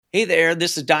Hey there,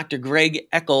 this is Dr. Greg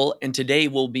Eckel, and today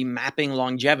we'll be mapping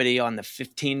longevity on the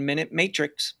 15-minute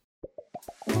matrix.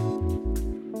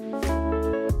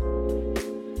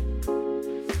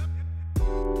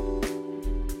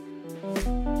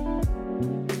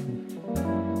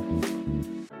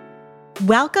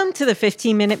 Welcome to the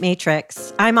 15-Minute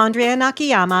Matrix. I'm Andrea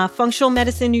Nakayama, functional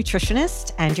medicine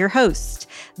nutritionist and your host.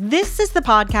 This is the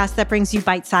podcast that brings you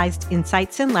bite-sized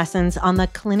insights and lessons on the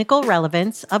clinical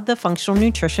relevance of the functional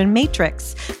nutrition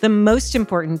matrix, the most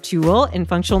important tool in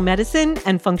functional medicine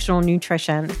and functional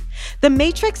nutrition. The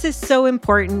matrix is so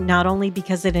important not only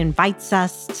because it invites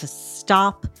us to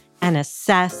stop and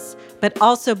assess, but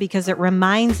also because it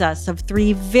reminds us of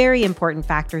three very important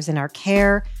factors in our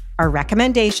care, our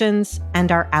recommendations,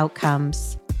 and our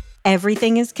outcomes.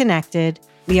 Everything is connected,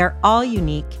 we are all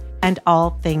unique, and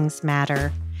all things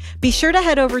matter. Be sure to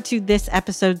head over to this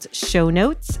episode's show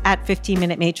notes at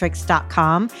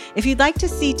 15minutematrix.com if you'd like to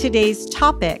see today's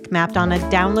topic mapped on a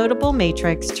downloadable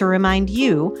matrix to remind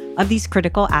you of these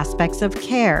critical aspects of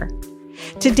care.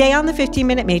 Today on the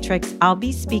 15-Minute Matrix, I'll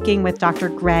be speaking with Dr.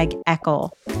 Greg Eckel.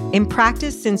 In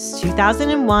practice since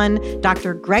 2001,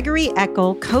 Dr. Gregory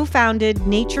Eckel co-founded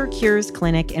Nature Cures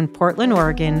Clinic in Portland,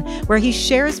 Oregon, where he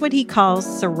shares what he calls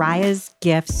Soraya's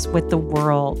gifts with the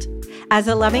world. As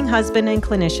a loving husband and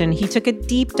clinician, he took a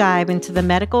deep dive into the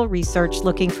medical research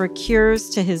looking for cures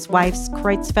to his wife's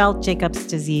Creutzfeldt-Jacobs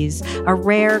disease, a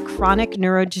rare chronic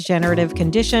neurodegenerative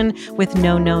condition with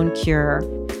no known cure.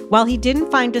 While he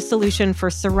didn't find a solution for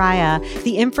Soraya,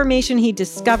 the information he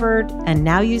discovered and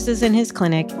now uses in his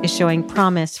clinic is showing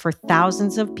promise for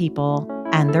thousands of people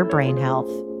and their brain health.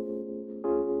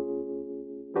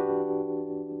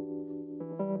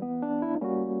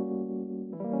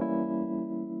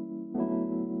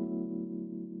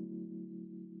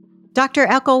 Dr.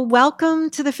 Eckel, welcome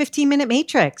to the 15-Minute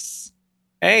Matrix.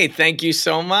 Hey, thank you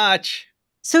so much.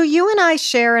 So you and I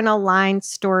share an aligned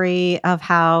story of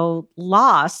how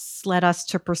loss led us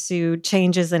to pursue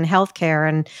changes in healthcare.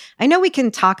 And I know we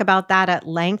can talk about that at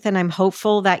length, and I'm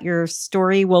hopeful that your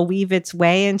story will weave its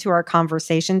way into our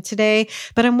conversation today.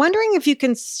 But I'm wondering if you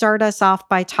can start us off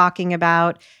by talking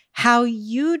about how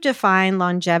you define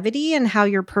longevity and how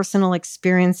your personal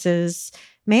experiences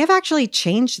may have actually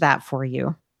changed that for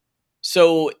you.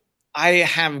 So I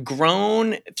have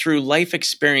grown through life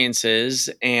experiences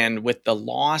and with the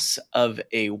loss of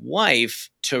a wife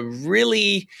to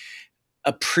really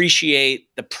appreciate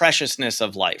the preciousness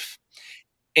of life.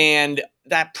 And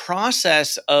that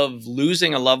process of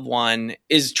losing a loved one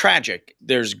is tragic.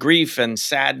 There's grief and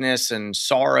sadness and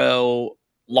sorrow,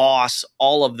 loss,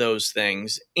 all of those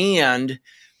things. And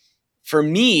for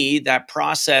me, that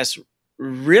process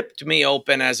ripped me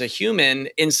open as a human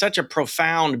in such a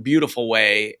profound, beautiful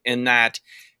way, in that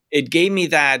it gave me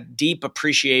that deep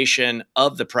appreciation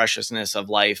of the preciousness of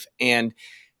life. And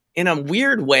in a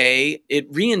weird way, it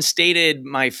reinstated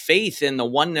my faith in the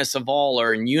oneness of all,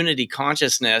 or in unity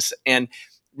consciousness, and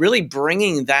really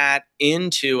bringing that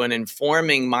into and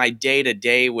informing my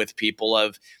day-to-day with people,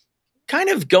 of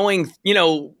kind of going,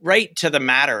 right to the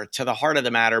matter, to the heart of the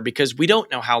matter, because we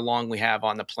don't know how long we have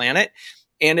on the planet.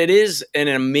 And it is an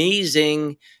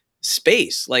amazing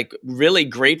space, like really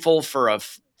grateful for a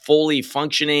fully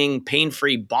functioning,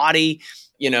 pain-free body,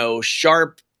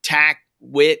 sharp tact,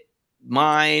 wit,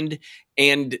 mind,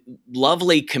 and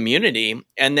lovely community.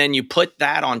 And then you put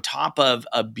that on top of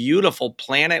a beautiful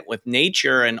planet with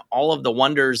nature and all of the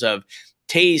wonders of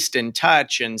taste and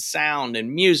touch and sound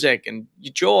and music and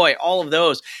joy, all of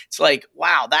those. It's like,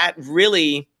 wow, that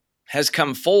really has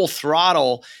come full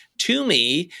throttle to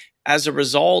me as a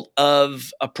result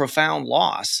of a profound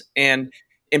loss. And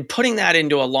in putting that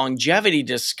into a longevity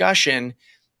discussion,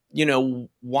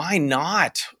 why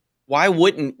not? Why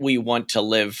wouldn't we want to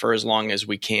live for as long as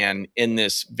we can in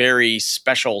this very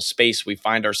special space we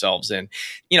find ourselves in?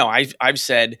 I've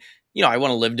said, I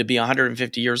want to live to be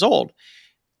 150 years old.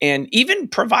 And even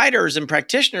providers and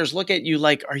practitioners look at you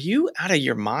like, are you out of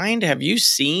your mind? Have you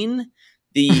seen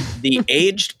the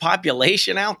aged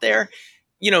population out there?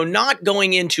 Not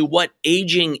going into what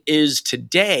aging is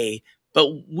today, but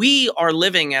we are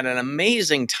living at an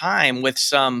amazing time with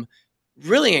some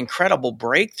really incredible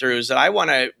breakthroughs that I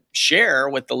want to share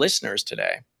with the listeners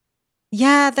today.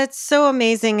 Yeah, that's so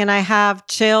amazing. And I have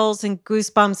chills and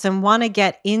goosebumps and want to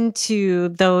get into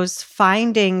those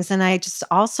findings. And I just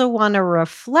also want to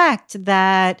reflect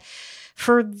that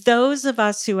for those of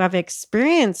us who have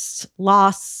experienced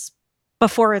loss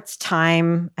before its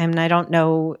time, and I don't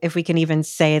know if we can even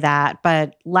say that,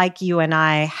 but like you and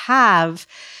I have,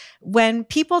 When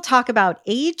people talk about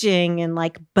aging and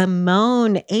like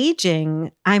bemoan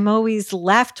aging, I'm always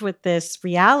left with this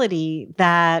reality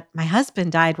that my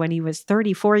husband died when he was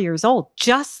 34 years old,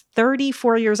 just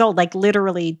 34 years old, like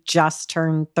literally just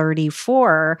turned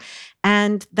 34.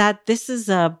 And that this is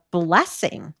a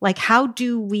blessing. Like, how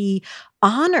do we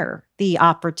honor the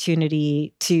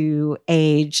opportunity to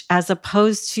age as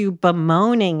opposed to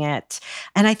bemoaning it?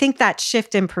 And I think that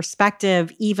shift in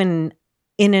perspective, even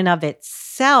in and of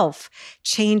itself,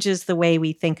 changes the way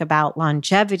we think about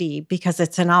longevity because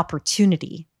it's an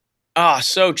opportunity. Ah,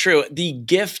 so true. The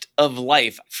gift of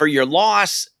life. For your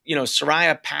loss,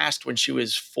 Soraya passed when she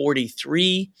was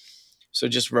 43. So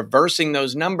just reversing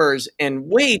those numbers, and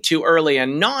way too early,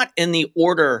 and not in the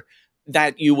order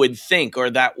that you would think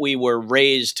or that we were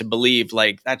raised to believe,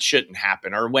 like that shouldn't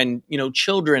happen, or when,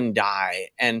 children die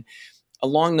and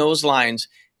along those lines.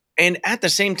 And at the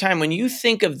same time, when you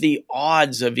think of the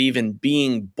odds of even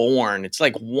being born, it's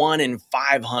like 1 in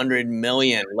 500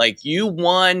 million. Like, you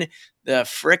won the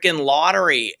frickin'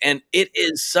 lottery, and it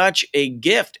is such a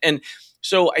gift. And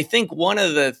so I think one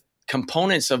of the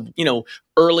components of,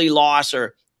 early loss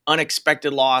or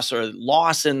unexpected loss or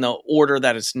loss in the order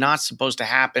that it's not supposed to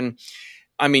happen.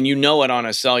 I mean, it on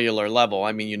a cellular level.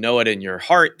 I mean, it in your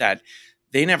heart that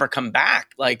they never come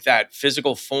back, like that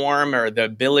physical form or the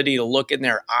ability to look in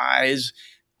their eyes,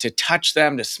 to touch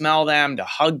them, to smell them, to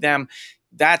hug them.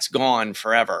 That's gone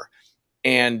forever.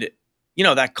 And,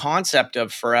 that concept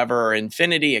of forever or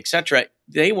infinity, et cetera,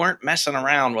 they weren't messing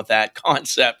around with that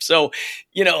concept. So,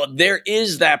 there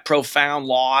is that profound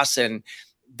loss, and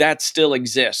that still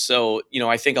exists. So,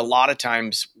 I think a lot of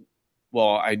times,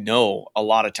 I know a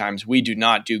lot of times we do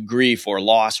not do grief or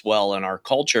loss well in our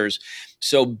cultures.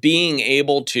 So being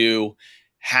able to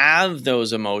have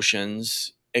those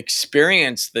emotions,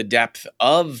 experience the depth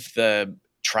of the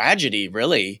tragedy,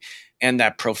 really, and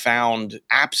that profound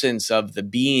absence of the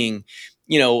being.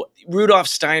 Rudolf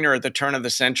Steiner at the turn of the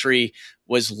century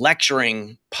was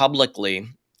lecturing publicly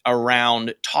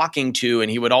around talking to,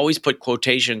 and he would always put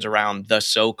quotations around the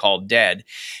so-called dead.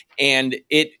 And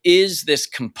it is this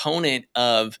component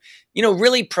of,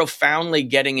 really profoundly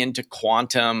getting into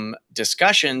quantum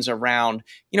discussions around,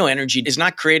 energy is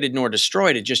not created nor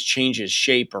destroyed. It just changes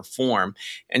shape or form.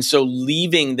 And so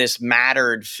leaving this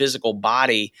mattered physical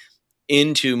body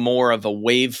into more of a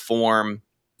waveform.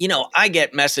 I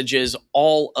get messages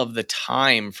all of the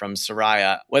time from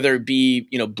Soraya, whether it be,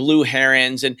 blue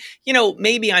herons, and,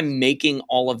 maybe I'm making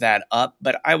all of that up,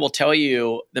 but I will tell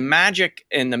you the magic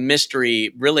and the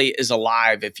mystery really is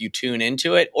alive if you tune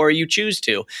into it or you choose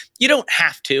to. You don't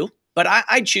have to, but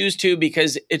I choose to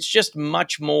because it's just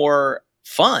much more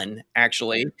fun,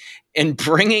 actually, and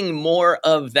bringing more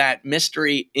of that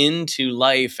mystery into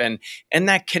life and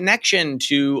that connection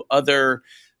to other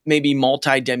maybe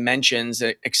multi-dimensions,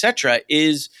 et cetera,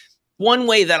 is one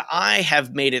way that I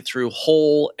have made it through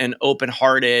whole and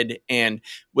open-hearted and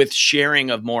with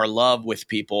sharing of more love with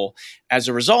people as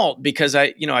a result, because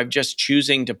I'm just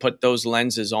choosing to put those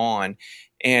lenses on.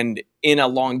 And in a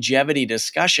longevity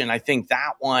discussion, I think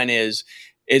that one is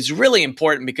really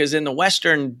important, because in the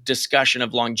Western discussion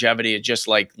of longevity, it's just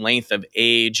like length of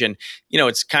age. And,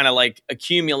 it's kind of like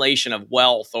accumulation of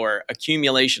wealth or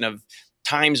accumulation of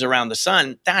times around the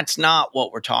sun. That's not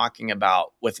what we're talking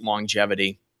about with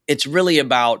longevity. It's really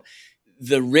about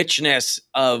the richness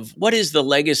of what is the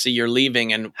legacy you're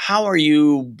leaving, and how are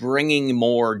you bringing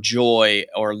more joy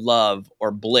or love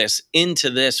or bliss into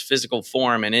this physical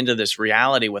form and into this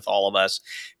reality with all of us,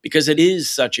 because it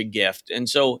is such a gift. And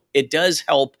so it does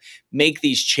help make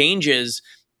these changes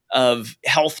of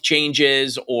health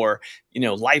changes or,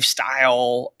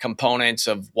 lifestyle components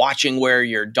of watching where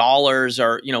your dollars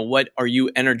are, what are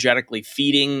you energetically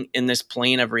feeding in this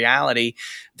plane of reality.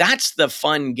 That's the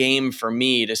fun game for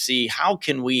me, to see how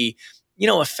can we,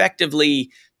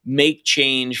 effectively make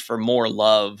change for more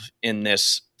love in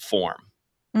this form.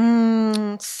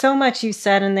 So much you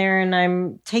said in there, and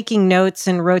I'm taking notes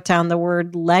and wrote down the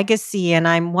word legacy. And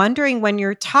I'm wondering, when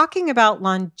you're talking about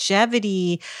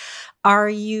longevity, are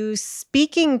you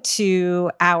speaking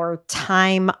to our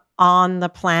time on the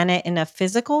planet in a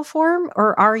physical form,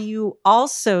 or are you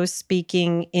also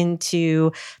speaking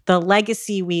into the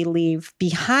legacy we leave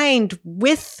behind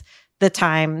with the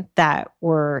time that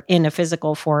we're in a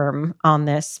physical form on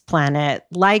this planet,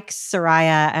 like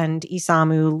Soraya and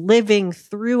Isamu, living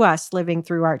through us, living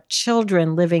through our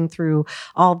children, living through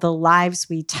all the lives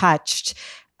we touched?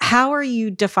 How are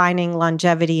you defining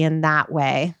longevity in that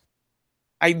way?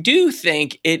 I do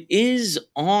think it is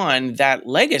on that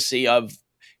legacy of,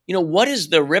 what is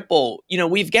the ripple?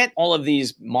 We've got all of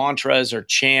these mantras or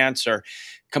chants or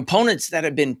components that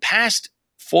have been passed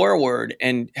forward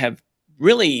and have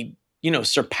really,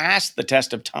 surpassed the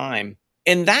test of time.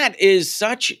 And that is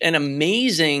such an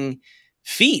amazing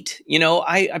feat.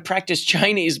 I practiced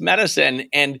Chinese medicine,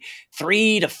 and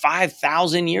 3,000 to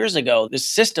 5,000 years ago, this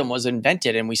system was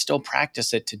invented and we still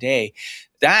practice it today.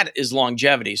 That is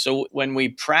longevity. So when we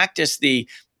practice the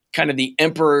kind of the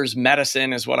emperor's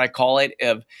medicine is what I call it,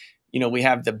 of, we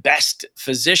have the best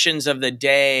physicians of the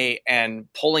day and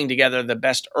pulling together the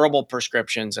best herbal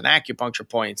prescriptions and acupuncture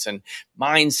points and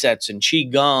mindsets and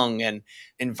qigong and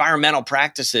environmental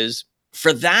practices.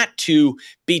 For that to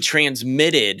be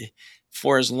transmitted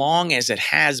for as long as it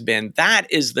has been, that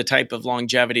is the type of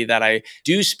longevity that I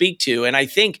do speak to. And I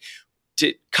think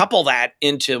to couple that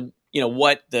into,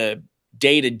 what the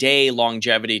day-to-day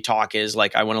longevity talk is,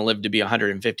 like I want to live to be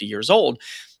 150 years old,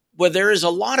 where there is a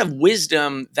lot of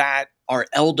wisdom that our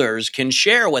elders can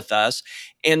share with us.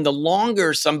 And the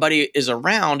longer somebody is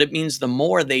around, it means the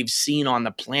more they've seen on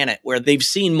the planet, where they've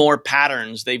seen more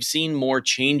patterns, they've seen more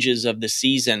changes of the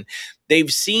season,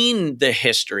 they've seen the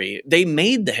history, they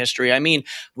made the history. I mean,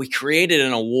 we created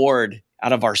an award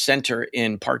out of our center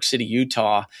in Park City,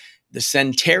 Utah, the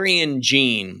Centenarian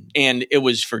Gene, and it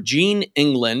was for Gene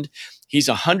England. He's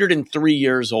 103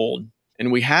 years old,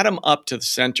 and we had him up to the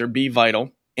center, Be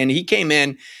Vital. And he came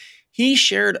in, he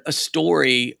shared a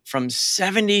story from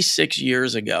 76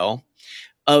 years ago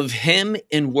of him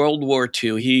in World War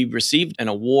II. He received an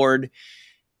award,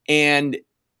 and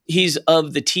he's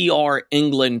of the TR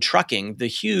England Trucking, the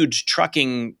huge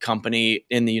trucking company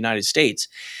in the United States.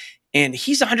 And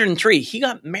he's 103. He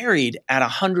got married at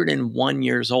 101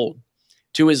 years old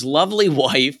to his lovely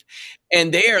wife,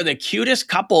 and they are the cutest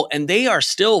couple, and they are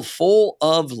still full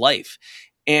of life.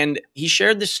 And he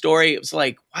shared this story. It was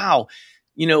like, wow,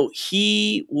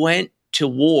 he went to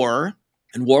war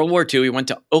in World War II. He went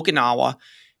to Okinawa.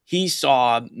 He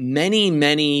saw many,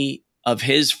 many of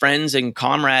his friends and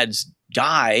comrades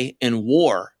die in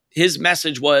war. His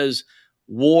message was,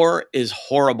 war is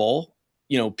horrible.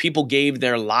 People gave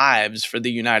their lives for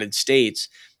the United States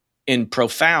in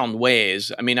profound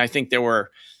ways. I mean, I think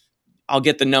I'll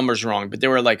get the numbers wrong, but there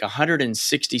were like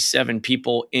 167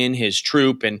 people in his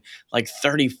troop, and like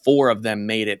 34 of them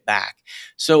made it back.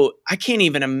 So I can't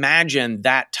even imagine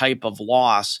that type of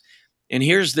loss. And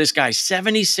here's this guy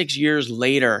 76 years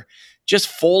later, just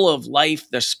full of life,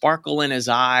 the sparkle in his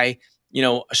eye,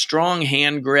 a strong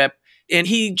hand grip. And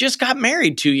he just got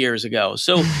married 2 years ago.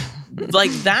 So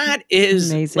like that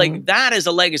is amazing. Like that is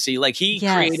a legacy. Like he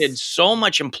created so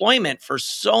much employment for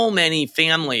so many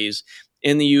families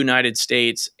in the United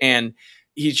States. And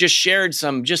he just shared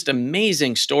some just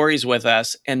amazing stories with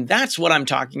us. And that's what I'm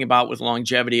talking about with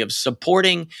longevity, of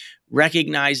supporting,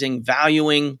 recognizing,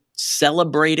 valuing,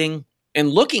 celebrating, and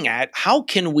looking at how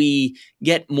can we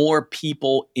get more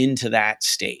people into that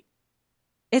state.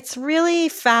 It's really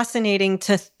fascinating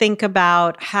to think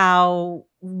about how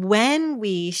when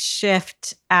we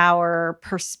shift our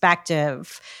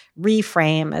perspective,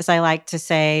 reframe, as I like to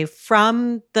say,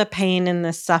 from the pain and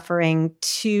the suffering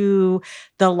to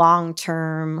the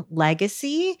long-term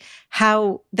legacy,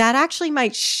 how that actually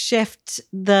might shift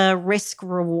the risk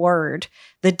reward,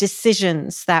 the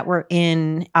decisions that we're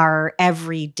in our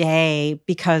everyday,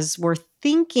 because we're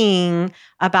thinking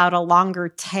about a longer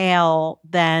tail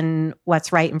than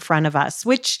what's right in front of us,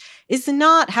 which is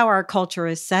not how our culture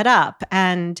is set up.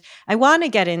 And I want to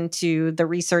get into the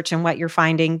research and what you're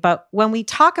finding. But when we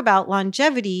talk about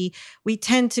longevity, we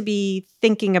tend to be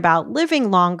thinking about living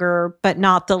longer, but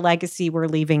not the legacy we're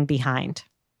leaving behind.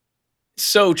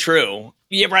 So true.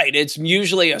 Yeah, right. It's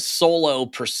usually a solo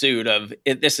pursuit of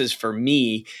this is for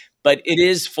me, but it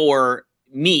is for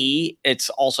me. It's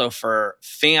also for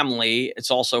family. It's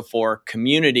also for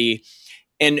community.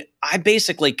 And I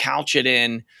basically couch it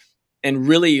in, and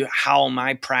really how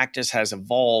my practice has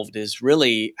evolved is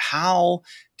really how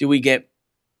do we get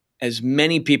as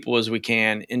many people as we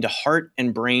can into heart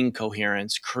and brain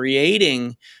coherence,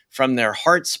 creating from their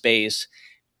heart space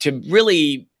to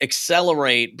really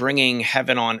accelerate bringing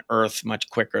heaven on earth much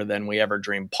quicker than we ever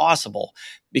dreamed possible,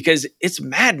 because it's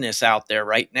madness out there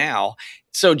right now.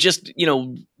 So just,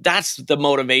 that's the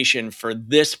motivation for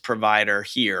this provider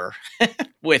here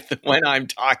with when I'm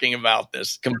talking about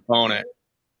this component.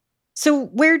 So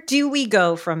where do we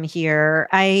go from here?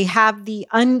 I have the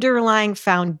underlying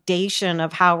foundation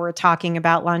of how we're talking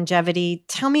about longevity.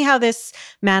 Tell me how this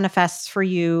manifests for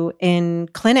you in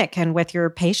clinic and with your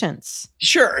patients.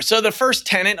 Sure. So the first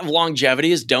tenet of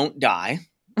longevity is don't die.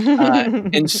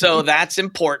 And so that's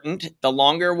important. The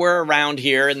longer we're around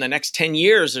here, in the next 10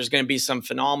 years, there's going to be some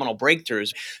phenomenal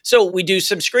breakthroughs. So we do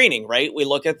some screening, right? We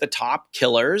look at the top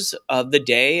killers of the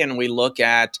day, and we look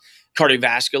at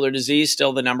Cardiovascular disease,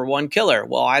 still the number one killer.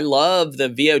 Well, I love the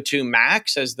VO2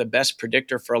 max as the best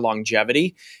predictor for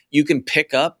longevity. You can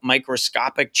pick up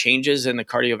microscopic changes in the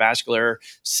cardiovascular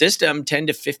system 10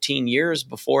 to 15 years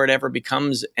before it ever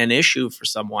becomes an issue for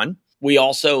someone. We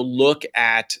also look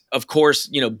at, of course,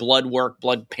 blood work,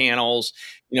 blood panels.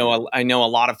 I know a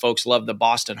lot of folks love the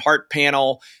Boston Heart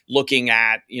Panel, looking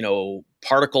at,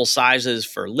 particle sizes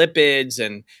for lipids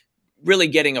and really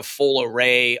getting a full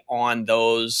array on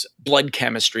those blood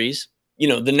chemistries.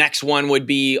 The next one would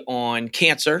be on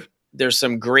cancer. There's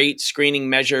some great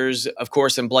screening measures, of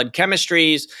course, in blood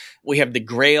chemistries. We have the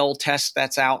GRAIL test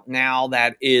that's out now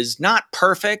that is not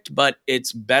perfect, but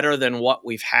it's better than what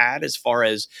we've had as far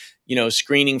as,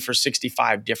 screening for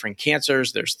 65 different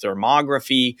cancers. There's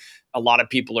thermography. A lot of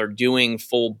people are doing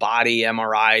full body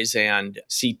MRIs and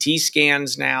CT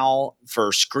scans now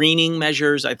for screening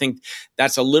measures. I think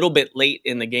that's a little bit late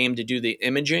in the game to do the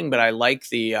imaging, but I like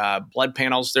the blood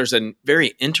panels. There's a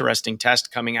very interesting test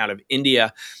coming out of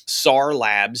India, TZAR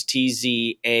Labs,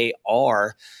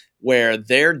 TZAR, where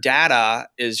their data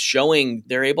is showing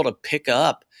they're able to pick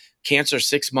up cancer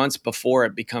 6 months before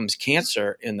it becomes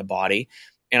cancer in the body.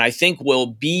 And I think will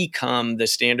become the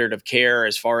standard of care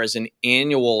as far as an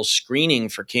annual screening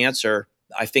for cancer.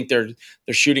 I think they're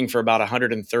shooting for about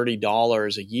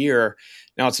 $130 a year.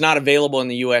 Now, it's not available in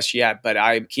the US yet, but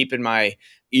I'm keeping my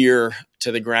ear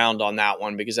to the ground on that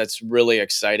one because that's really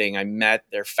exciting. I met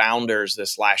their founders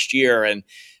this last year, and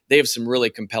they have some really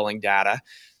compelling data.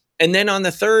 And then on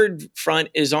the third front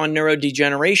is on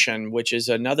neurodegeneration, which is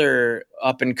another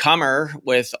up-and-comer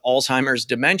with Alzheimer's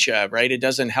dementia, right? It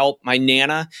doesn't help. My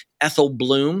Nana, Ethel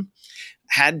Bloom,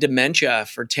 had dementia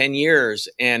for 10 years.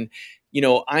 And,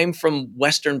 I'm from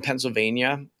Western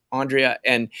Pennsylvania, Andrea,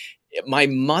 and my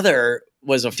mother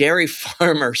was a dairy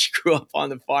farmer. She grew up on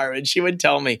the farm, and she would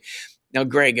tell me, now,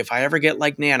 Greg, if I ever get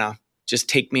like Nana, just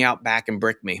take me out back and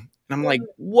brick me. And I'm like,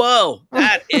 whoa,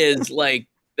 that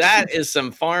is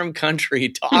some farm country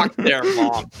talk there,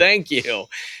 Mom. Thank you.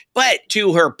 But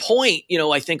to her point,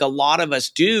 I think a lot of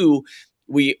us do.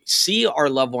 We see our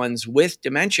loved ones with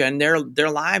dementia and their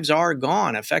lives are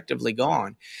gone, effectively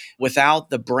gone, without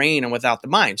the brain and without the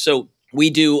mind. So we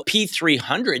do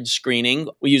P300 screening.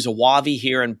 We use a WAVI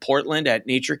here in Portland at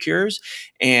Nature Cures.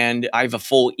 And I have a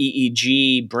full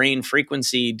EEG brain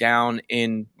frequency down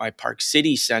in my Park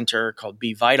City center called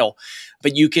Be Vital.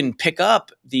 But you can pick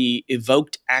up the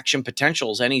evoked action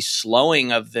potentials. Any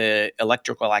slowing of the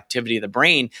electrical activity of the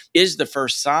brain is the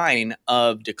first sign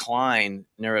of decline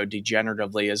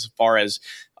neurodegeneratively as far as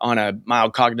on a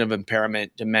mild cognitive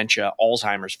impairment, dementia,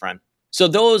 Alzheimer's front. So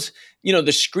those,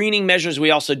 the screening measures,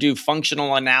 we also do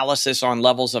functional analysis on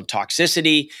levels of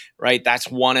toxicity, right? That's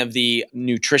one of the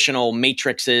nutritional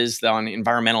matrices on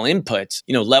environmental inputs.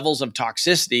 Levels of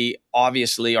toxicity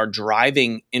obviously are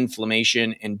driving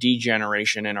inflammation and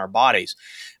degeneration in our bodies.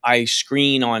 I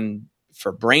screen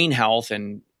for brain health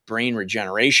and brain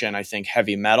regeneration. I think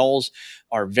heavy metals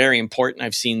are very important.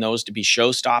 I've seen those to be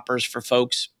showstoppers for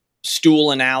folks. Stool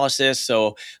analysis,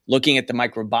 so looking at the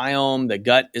microbiome, the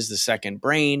gut is the second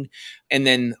brain, and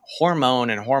then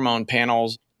hormone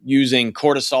panels using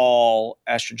cortisol,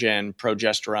 estrogen,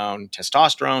 progesterone,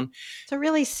 testosterone. So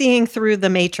really seeing through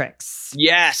the matrix.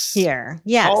 Yes. Here.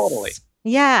 Yes. Totally.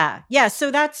 Yeah. Yeah.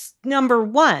 So that's number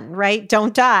one, right?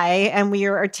 Don't die. And we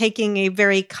are taking a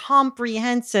very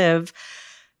comprehensive,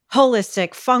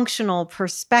 holistic, functional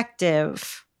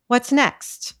perspective. What's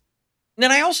next?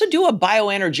 Then I also do a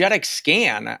bioenergetic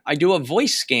scan. I do a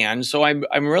voice scan. So I'm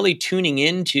really tuning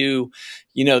into,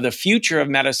 the future of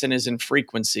medicine is in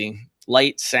frequency,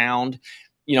 light, sound.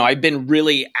 I've been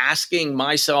really asking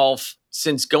myself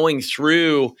since going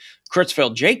through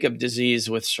Creutzfeldt-Jakob disease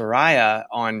with Soraya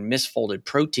on misfolded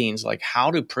proteins, like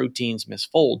how do proteins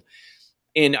misfold?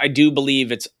 And I do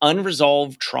believe it's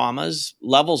unresolved traumas,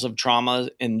 levels of trauma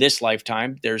in this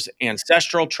lifetime. There's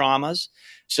ancestral traumas.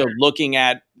 So looking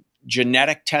at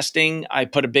genetic testing, I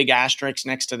put a big asterisk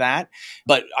next to that,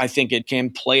 but I think it can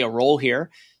play a role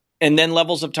here. And then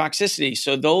levels of toxicity.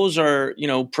 So those are,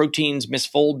 proteins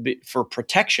misfold for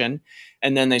protection,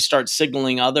 and then they start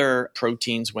signaling other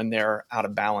proteins when they're out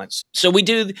of balance. So we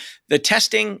do the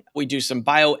testing, we do some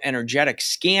bioenergetic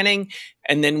scanning,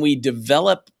 and then we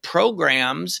develop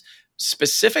programs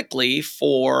specifically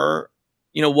for,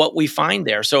 what we find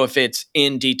there. So if it's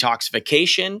in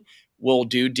detoxification, we'll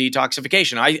do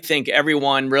detoxification. I think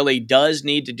everyone really does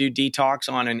need to do detox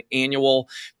on an annual,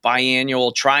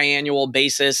 biannual, triannual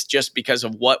basis just because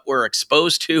of what we're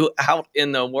exposed to out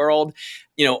in the world.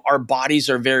 Our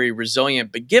bodies are very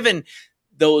resilient, but given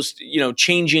those,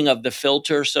 changing of the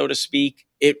filter, so to speak,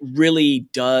 it really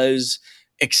does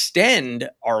extend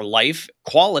our life,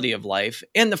 quality of life,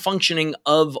 and the functioning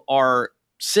of our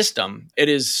system. It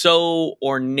is so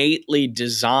ornately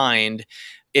designed.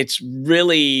 It's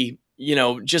really,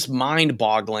 just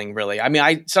mind-boggling, really. I mean,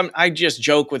 I just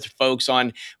joke with folks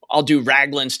on, I'll do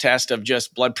Ragland's test of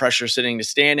just blood pressure sitting to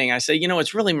standing. I say,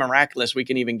 it's really miraculous we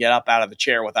can even get up out of the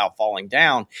chair without falling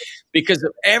down because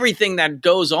of everything that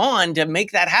goes on to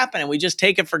make that happen. And we just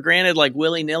take it for granted, like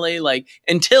willy-nilly, like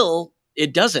until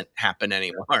it doesn't happen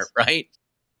anymore, right?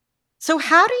 So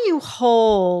how do you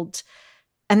hold,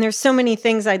 and there's so many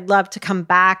things I'd love to come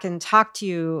back and talk to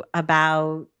you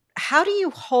about, how do you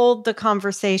hold the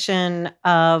conversation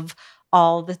of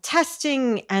all the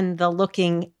testing and the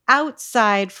looking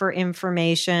outside for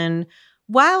information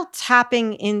while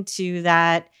tapping into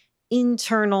that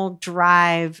internal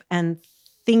drive and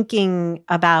thinking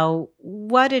about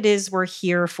what it is we're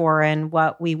here for and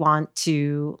what we want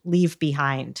to leave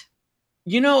behind?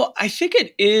 I think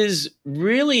it is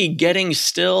really getting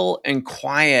still and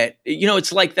quiet.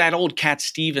 It's like that old Cat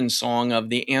Stevens song of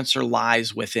 "The Answer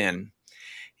Lies Within."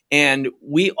 And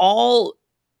we all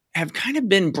have kind of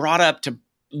been brought up to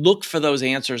look for those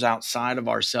answers outside of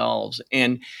ourselves.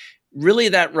 And really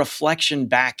that reflection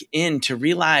back in to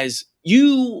realize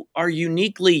you are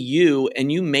uniquely you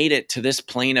and you made it to this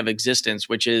plane of existence,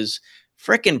 which is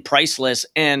freaking priceless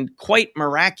and quite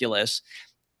miraculous.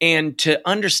 And to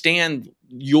understand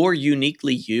you're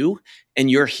uniquely you and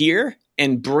you're here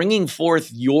and bringing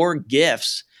forth your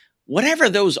gifts, whatever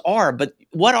those are. But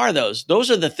what are those? Those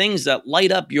are the things that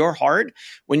light up your heart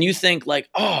when you think like,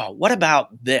 oh, what about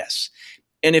this?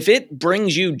 And if it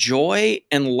brings you joy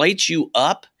and lights you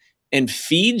up and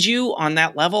feeds you on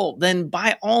that level, then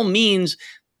by all means,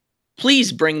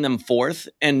 please bring them forth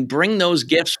and bring those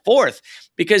gifts forth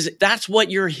because that's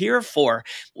what you're here for.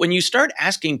 When you start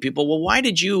asking people, well, why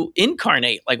did you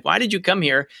incarnate? Like, why did you come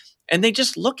here? And they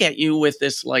just look at you with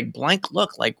this like blank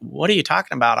look, like, what are you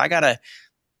talking about? I gotta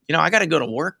go to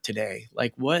work today.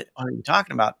 Like, what are you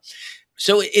talking about?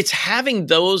 So it's having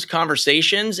those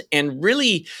conversations and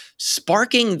really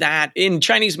sparking that. In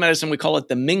Chinese medicine, we call it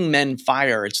the Mingmen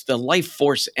fire. It's the life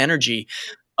force energy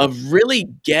of really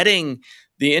getting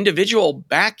the individual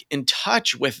back in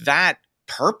touch with that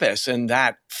purpose and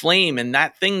that flame and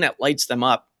that thing that lights them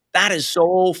up. That is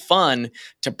so fun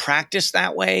to practice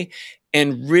that way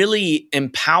and really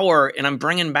empower. And I'm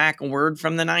bringing back a word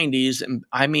from the 90s. And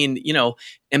I mean,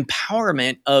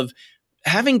 empowerment of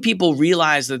having people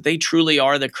realize that they truly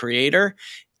are the creator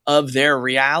of their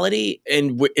reality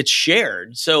and it's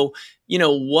shared. So,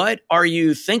 what are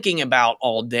you thinking about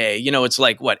all day? It's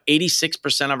like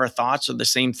 86% of our thoughts are the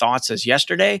same thoughts as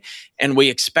yesterday, and we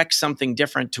expect something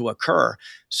different to occur.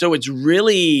 So it's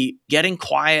really getting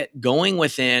quiet, going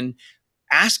within,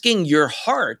 asking your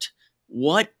heart,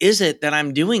 what is it that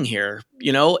I'm doing here?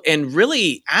 And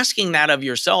really asking that of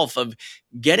yourself, of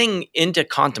getting into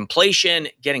contemplation,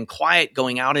 getting quiet,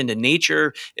 going out into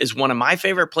nature is one of my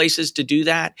favorite places to do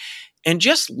that. And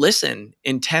just listen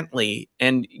intently.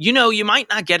 And, you might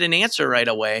not get an answer right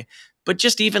away, but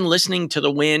just even listening to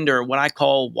the wind or what I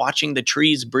call watching the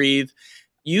trees breathe,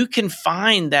 you can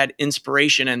find that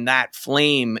inspiration and that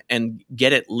flame and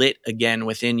get it lit again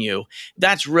within you.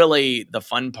 That's really the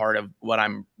fun part of what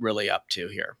I'm really up to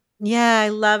here. Yeah, I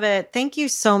love it. Thank you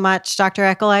so much, Dr.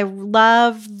 Eckel. I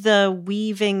love the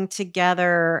weaving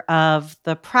together of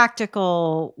the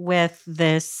practical with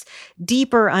this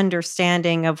deeper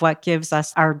understanding of what gives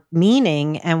us our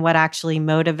meaning and what actually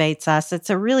motivates us. It's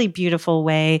a really beautiful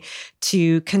way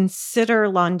to consider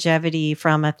longevity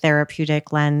from a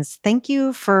therapeutic lens. Thank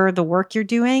you for the work you're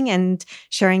doing and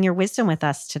sharing your wisdom with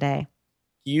us today.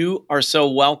 You are so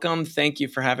welcome. Thank you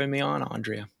for having me on,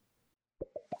 Andrea.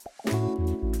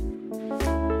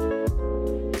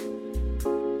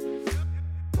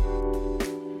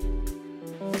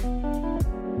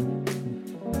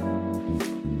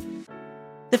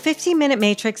 The 15-Minute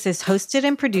Matrix is hosted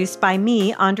and produced by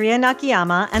me, Andrea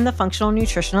Nakayama, and the Functional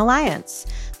Nutrition Alliance.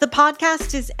 The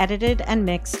podcast is edited and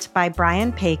mixed by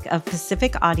Brian Paik of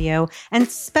Pacific Audio, and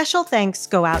special thanks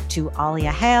go out to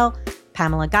Alia Hale,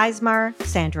 Pamela Geismar,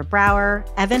 Sandra Brower,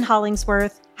 Evan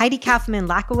Hollingsworth, Heidi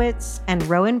Kaufman-Lakowitz, and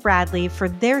Rowan Bradley for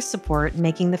their support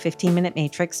making the 15-Minute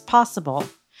Matrix possible.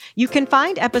 You can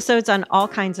find episodes on all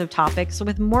kinds of topics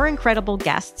with more incredible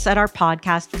guests at our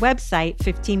podcast website,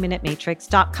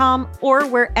 15minutematrix.com, or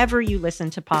wherever you listen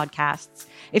to podcasts.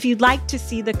 If you'd like to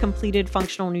see the completed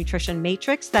functional nutrition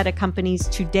matrix that accompanies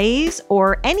today's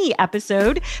or any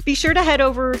episode, be sure to head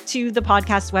over to the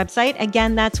podcast website.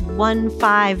 Again, that's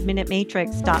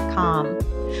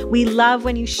 15minutematrix.com. We love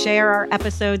when you share our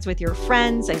episodes with your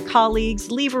friends and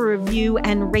colleagues, leave a review,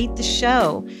 and rate the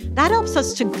show. That helps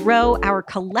us to grow our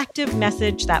collective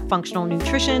message that functional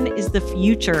nutrition is the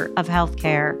future of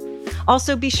healthcare.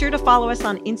 Also, be sure to follow us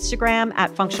on Instagram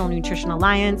at Functional Nutrition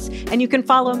Alliance, and you can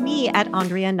follow me at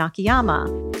Andrea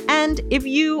Nakayama. And if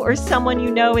you or someone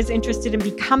you know is interested in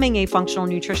becoming a functional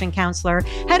nutrition counselor,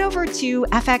 head over to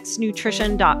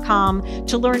fxnutrition.com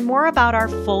to learn more about our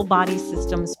Full Body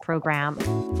Systems program.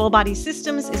 Full Body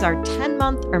Systems is our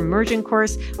 10-month immersion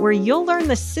course where you'll learn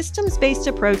the systems-based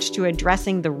approach to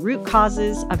addressing the root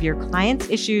causes of your clients'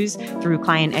 issues through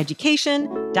client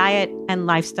education, diet, and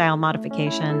lifestyle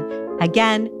modification.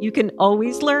 Again, you can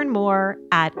always learn more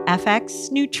at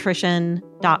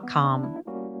fxnutrition.com.